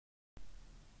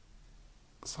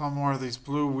Saw more of these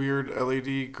blue weird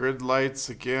LED grid lights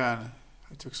again.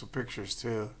 I took some pictures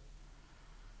too.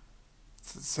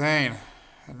 It's insane.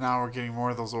 And now we're getting more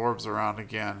of those orbs around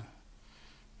again.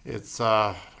 It's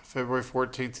February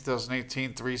 14th,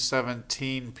 2018,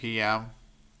 3:17 p.m.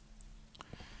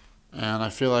 And I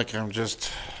feel like I'm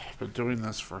just been doing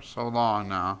this for so long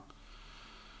now.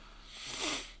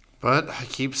 But I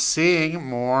keep seeing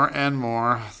more and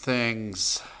more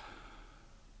things.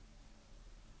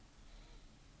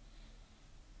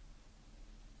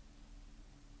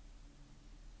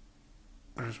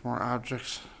 There's more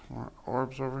objects, more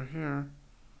orbs over here.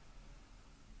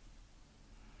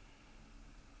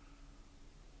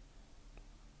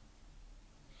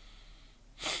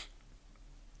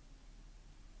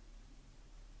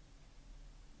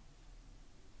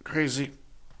 Crazy.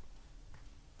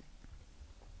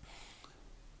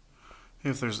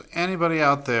 If there's anybody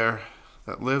out there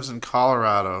that lives in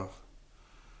Colorado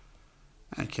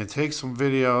and can take some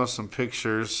videos, some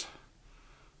pictures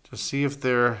to see if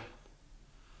they're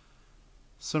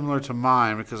similar to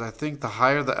mine, because I think the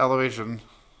higher the elevation,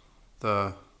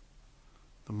 the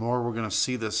more we're going to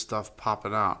see this stuff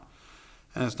popping out.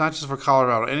 And it's not just for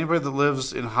Colorado. Anybody that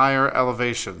lives in higher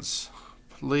elevations,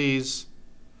 please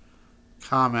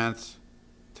comment,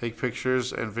 take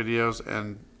pictures and videos,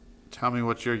 and tell me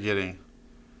what you're getting.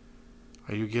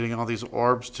 Are you getting all these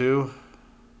orbs too?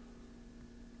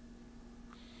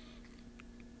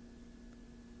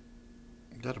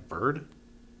 Is that a bird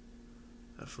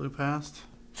that flew past?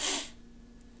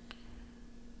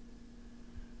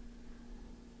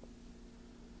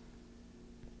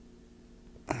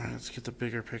 Alright, let's get the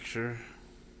bigger picture.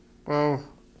 Whoa.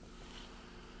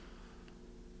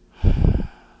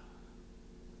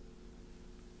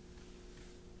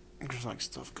 There's like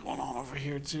stuff going on over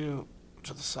here too,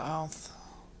 to the south.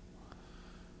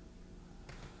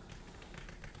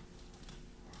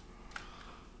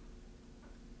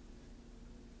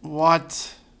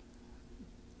 What?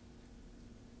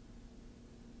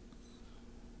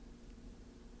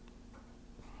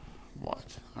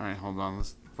 What? Alright, hold on.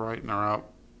 Let's brighten her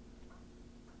up.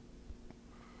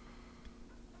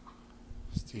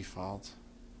 It's default.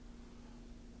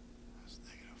 That's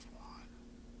 -1.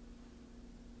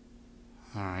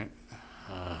 Alright.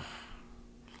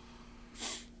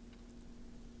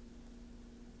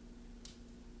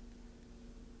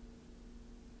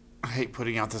 I hate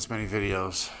putting out this many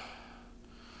videos.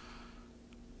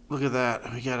 Look at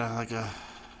that. We got like a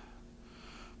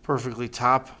perfectly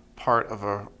top part of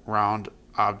a round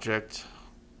object.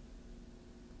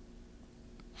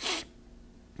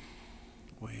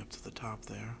 Way up to the top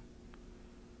there.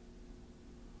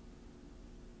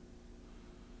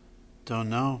 Don't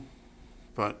know.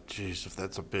 But, geez, if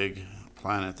that's a big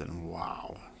planet, then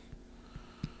wow.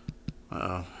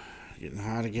 Uh-oh. Getting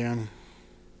hot again.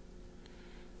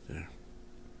 There.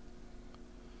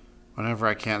 Whenever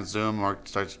I can't zoom or it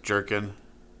starts jerking,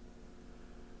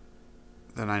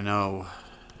 then I know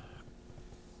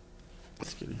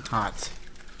it's getting hot.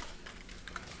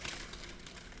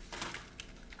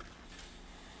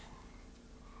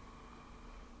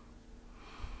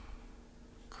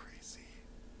 Crazy.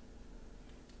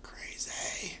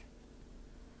 Crazy.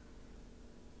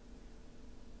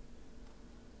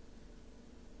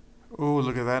 Ooh,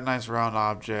 look at that nice round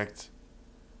object.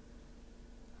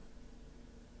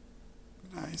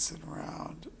 Nice and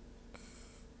round.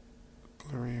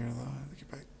 Blurry here though.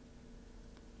 Get back.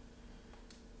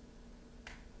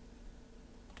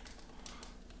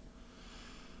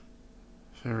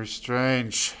 Very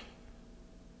strange.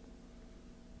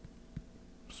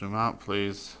 Zoom out,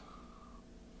 please.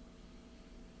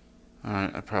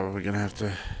 Alright, I'm probably gonna have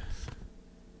to.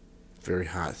 Very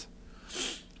hot.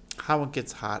 How it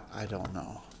gets hot, I don't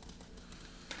know.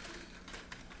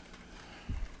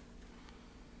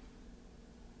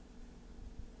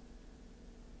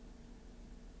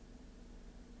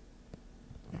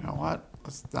 You know what?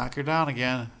 Let's knock her down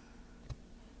again.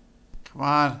 Come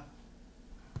on.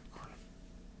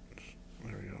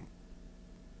 There we go.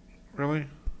 Really?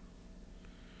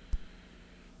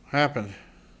 What happened?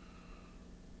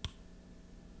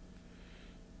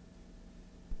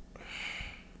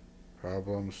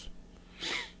 Problems.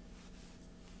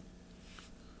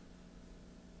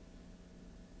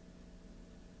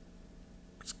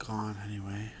 It's gone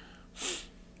anyway.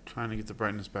 Trying to get the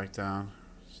brightness back down.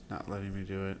 It's not letting me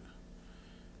do it.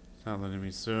 It's not letting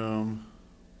me zoom.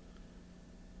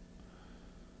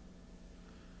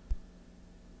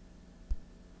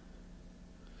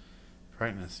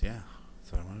 Brightness, yeah.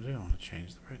 That's what I want to do. I want to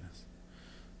change the brightness.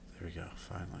 There we go,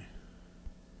 finally.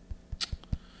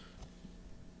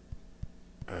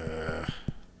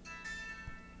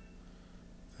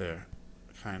 There.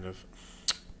 Kind of.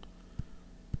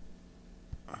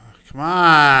 Come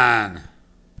on!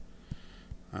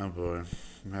 Oh boy.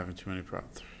 I'm having too many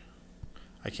problems.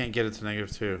 I can't get it to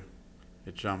 -2.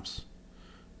 It jumps.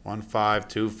 1, 5,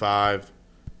 2, 5.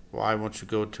 Why won't you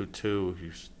go to 2?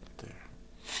 You there.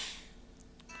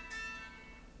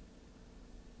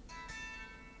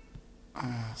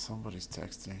 Somebody's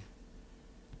texting.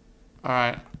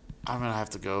 Alright. I'm going to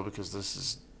have to go because this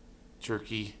is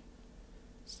jerky.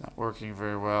 It's not working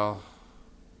very well.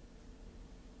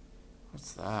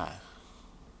 What's that?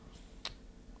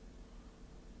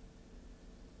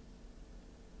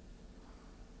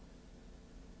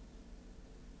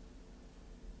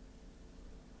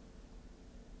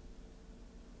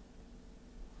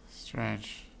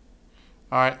 Strange.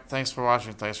 Alright, thanks for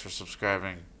watching. Thanks for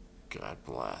subscribing. God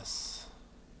bless.